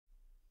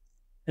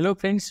Hello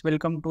friends,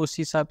 welcome to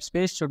Csharp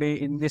Space. Today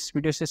in this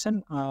video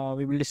session,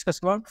 we will discuss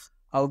about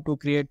how to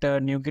create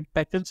NuGet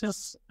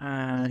packages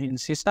in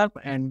Csharp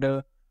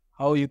and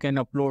how you can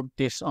upload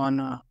this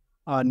on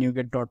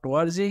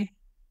NuGet.org.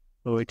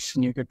 So it's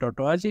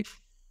NuGet.org.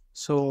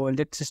 So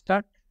let's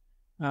start.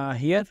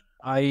 Here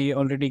I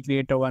already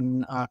create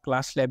one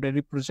class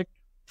library project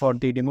for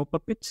the demo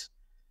purpose.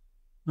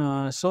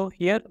 So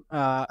here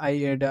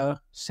I add a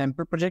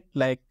sample project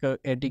like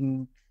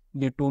adding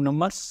the two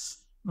numbers.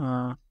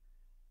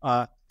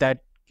 That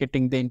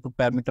getting the input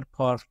parameter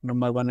for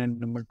number 1 and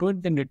number 2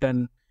 and then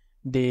return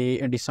the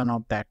addition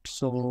of that.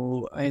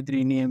 So I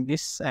rename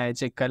this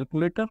as a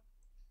calculator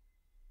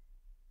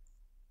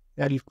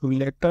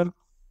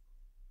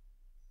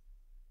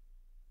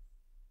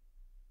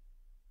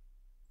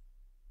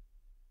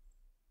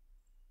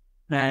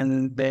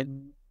and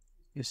then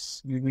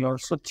this we will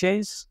also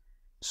change.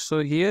 So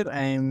here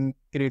I am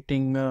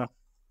creating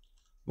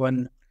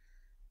one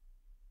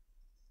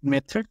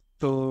method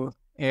to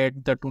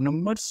add the two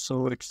numbers.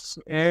 So it's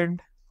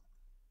add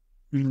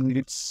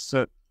it's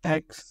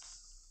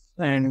x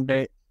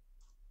and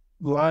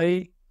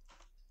y,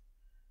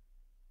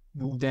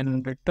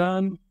 then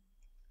return,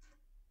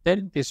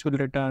 then this will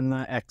return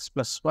x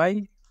plus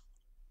y.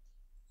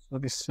 So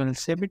this will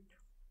save it.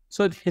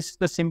 So this is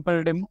the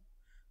simple demo.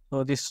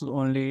 So this is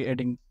only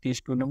adding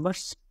these two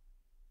numbers.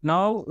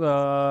 Now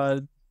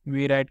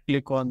we right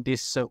click on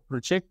this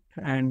project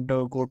and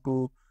go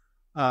to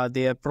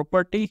their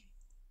property.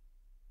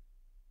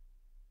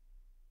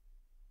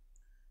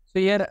 So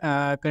here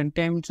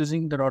currently I'm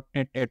choosing the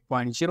 .NET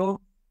 8.0.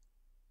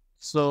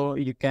 So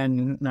you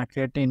can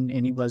create in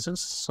any versions.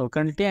 So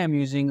currently I'm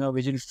using a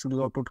Visual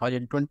Studio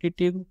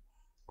 2022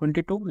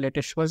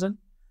 latest version.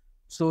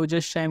 So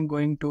just I'm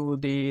going to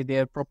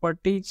their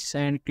properties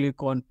and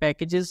click on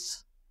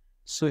packages.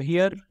 So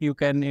here you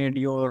can add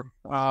your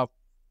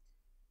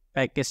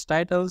package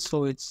title.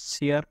 So it's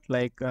here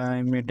like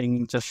I'm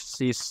adding just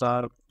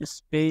Csharp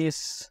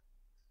Space,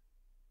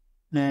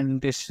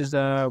 and this is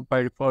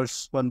by default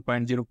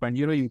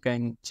 1.0.0. You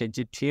can change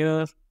it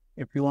here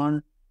if you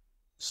want.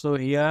 So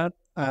here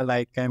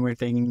like I'm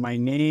adding my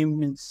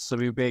name, it's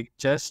Vivek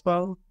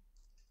Jaspal,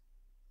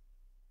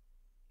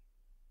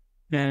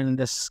 and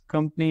this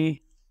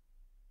company,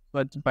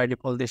 but by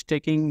default is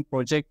taking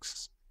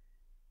projects.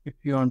 If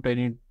you want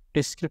any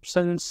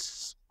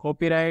descriptions,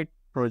 copyright,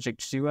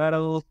 projects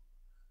URL,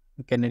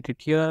 you can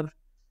edit here,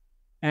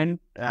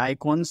 and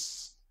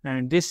icons,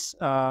 and this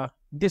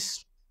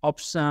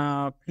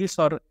option fields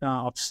are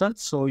optional,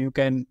 so you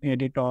can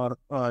edit or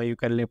you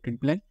can leave it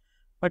blank.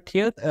 But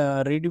here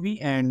readme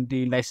and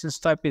the license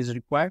type is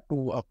required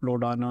to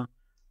upload on a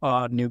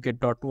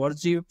NuGet.org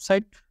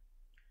website.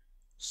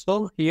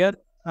 So here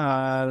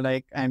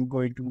like I'm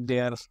going to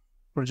their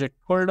project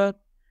folder,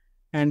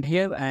 and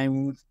here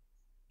I'm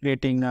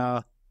creating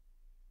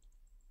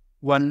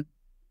one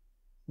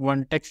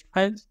text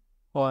file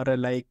for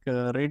like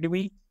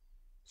readme.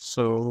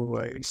 So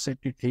I set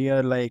it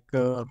here like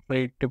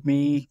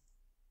readme.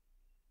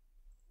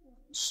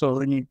 So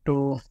we need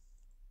to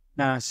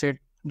set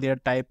their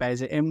type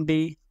as a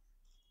MD.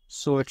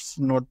 So it's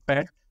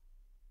notepad,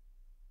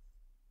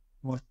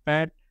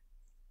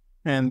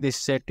 and this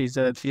set is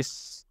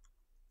this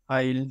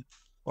file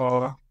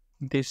or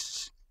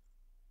this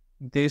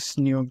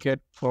NuGet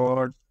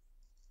for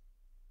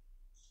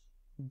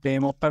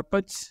demo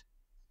purpose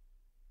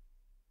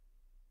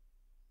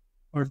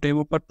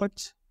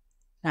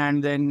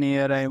and then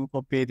here I will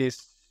copy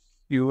this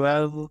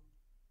URL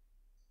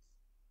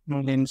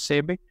and then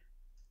save it.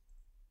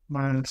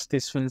 Once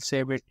this will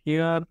save it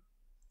here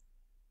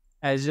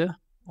as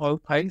all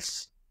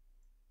files.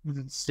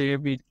 We'll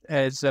save it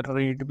as a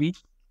readme.md.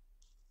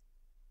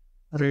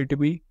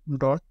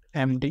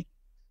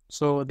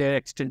 So their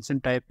extension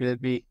type will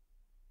be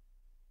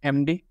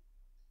MD.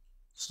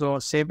 So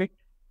save it.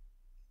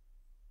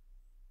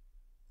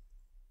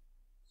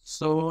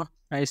 So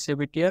I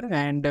save it here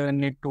and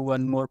need to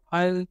one more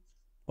file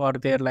for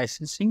their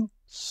licensing.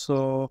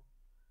 So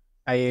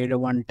I add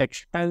one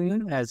text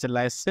file as a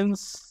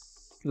license,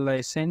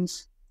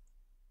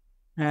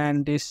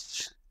 and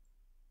this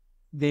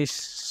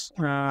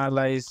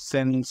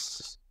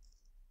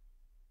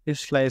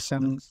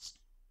license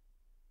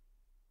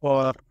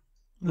for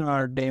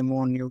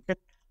demo NuGet.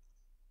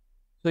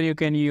 So you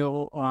can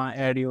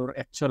add your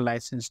actual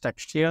license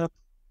text here.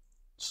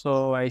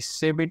 So I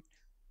save it,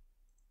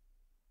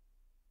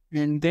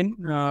 and then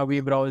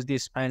we browse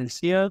these files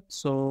here.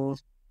 So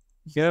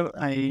here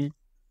I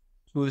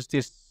choose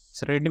this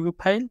readme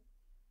file,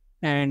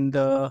 and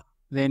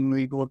then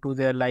we go to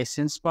the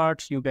license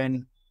parts. You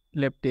can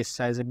leave this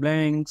as a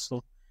blank.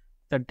 So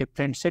the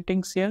different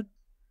settings here: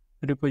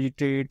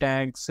 repository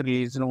tags,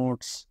 release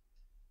notes,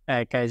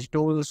 package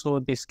tool. So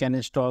this can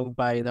install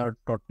by the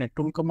 .NET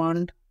tool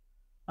command,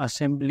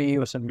 assembly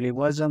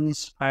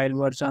versions, file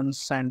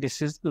versions, and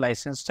this is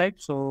license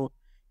type. So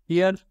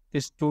here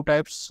these two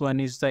types, one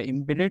is the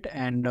embedded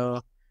and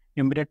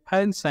embedded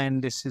files,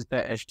 and this is the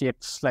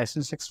HDX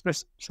license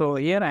express. So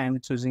here I am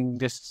choosing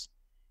this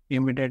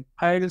embedded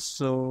files.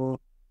 So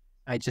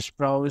I just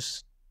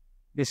browse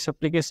this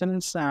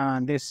applications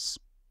and this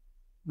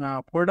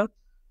folder.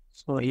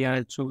 So here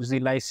I choose the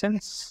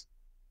license,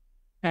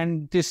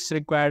 and this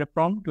required a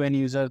prompt to any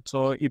user.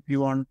 So if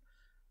you want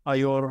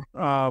your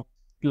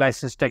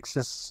license text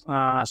is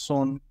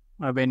shown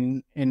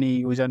when any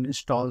user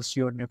installs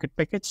your NuGet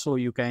package, so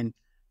you can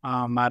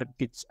mark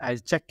it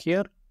as check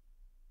here.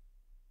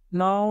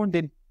 Now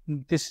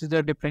this is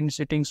the different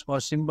settings for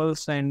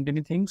symbols and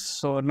anything.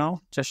 So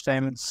now just I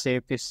will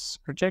save this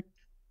project.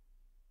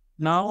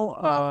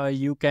 Now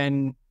you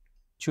can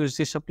choose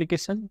this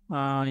application,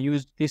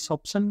 use this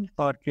option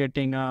for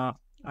creating a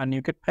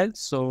NuGet file.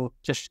 So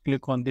just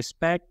click on this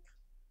pack.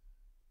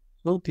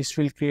 So this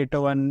will create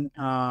a one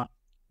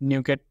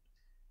NuGet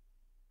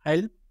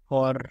file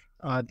for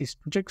these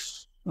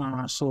projects.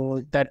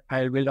 So that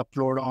I will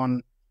upload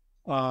on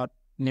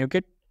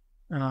NuGet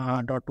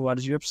 .org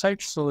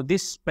website. So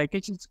this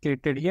package is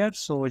created here.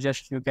 So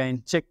just you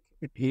can check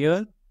it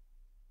here.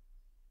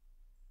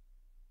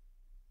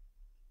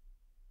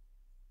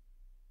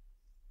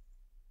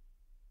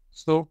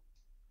 So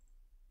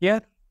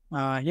here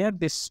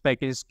this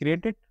package is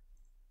created.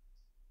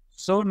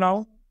 So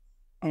now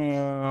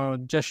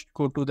just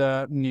go to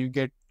the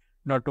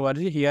NuGet.org.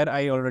 Here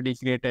I already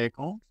create an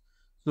account.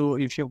 So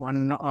if you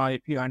want,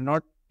 if you are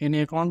not in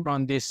account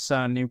on this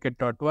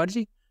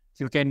NuGet.org,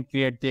 you can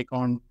create the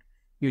account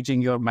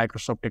using your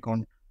Microsoft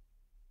account,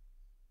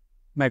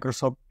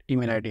 Microsoft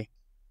email ID.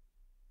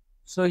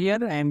 So here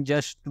I am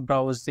just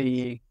browse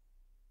the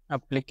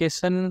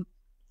application,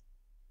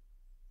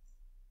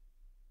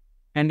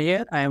 and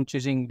here I am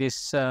choosing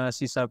this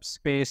Csharp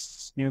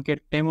Space NuGet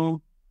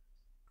demo.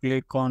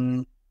 Click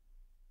on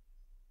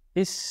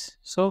this.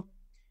 So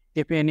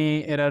if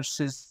any errors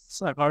is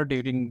occur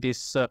during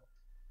this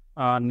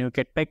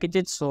NuGet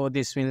packages, so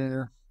this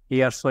will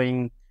here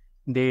showing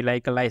the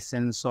like a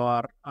license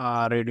or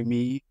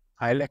readme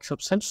file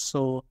exceptions.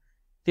 So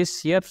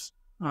this here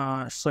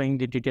showing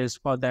the details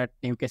for that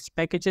NuGet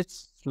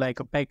packages, like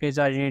a package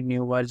ID,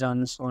 new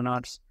versions,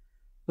 owners.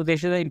 So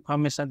this is the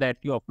information that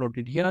you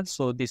uploaded here.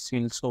 So this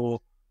will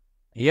show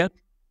here.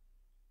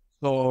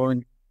 So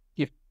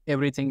if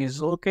everything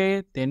is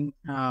okay, then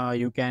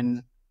you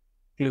can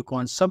click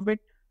on submit.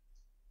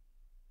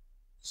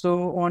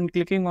 So on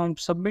clicking on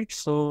submit,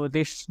 so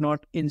this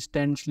not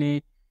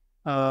instantly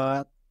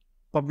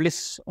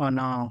publish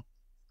on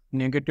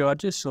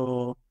NuGet.org.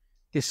 So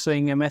this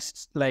showing a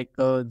message like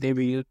they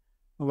will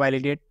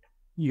validate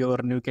your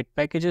NuGet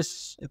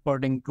packages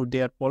according to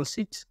their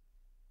policies.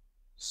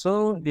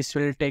 So this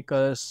will take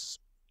us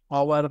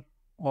hour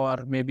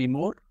or maybe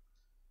more.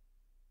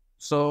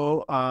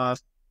 So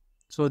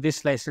so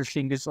this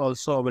licensing is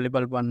also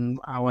available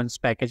once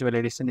package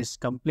validation is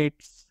complete.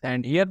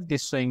 And here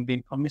this showing the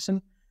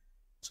information.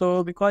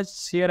 So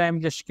because here I am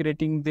just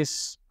creating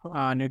this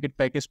NuGet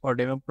package for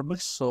demo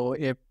purpose. So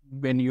if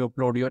when you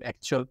upload your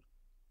actual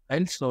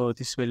file, so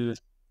this will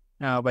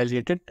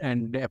validate it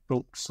and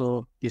approved.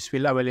 So this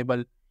will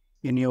available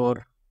in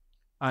your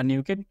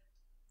NuGet.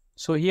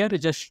 So here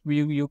just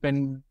you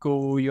can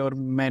go your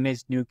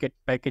manage NuGet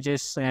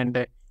packages,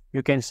 and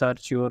you can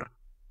search your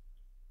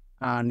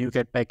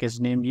NuGet package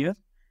name here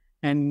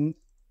and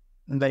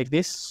like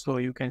this. So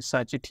you can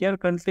search it here.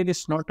 Currently this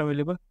is not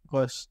available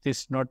because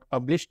this is not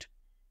published.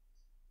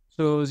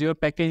 So your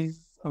package is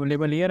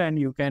available here, and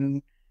you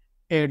can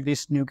add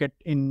this NuGet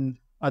in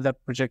other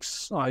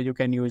projects, or you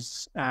can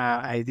use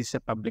this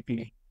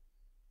publicly.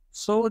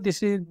 So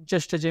this is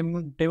just a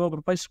demo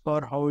purpose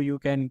for how you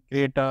can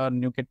create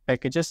NuGet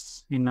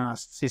packages in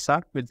C#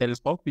 with the help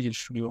of Visual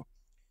Studio.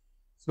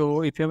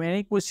 So if you have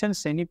any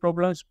questions, any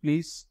problems,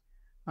 please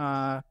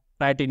write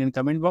it in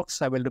comment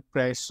box. I will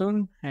reply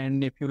soon.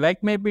 And if you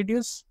like my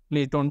videos,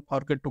 please don't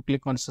forget to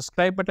click on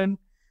subscribe button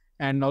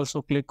and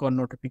also click on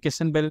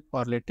notification bell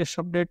for latest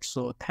updates.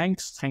 So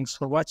thanks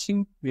for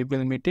watching. We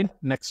will meet in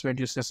next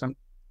video session.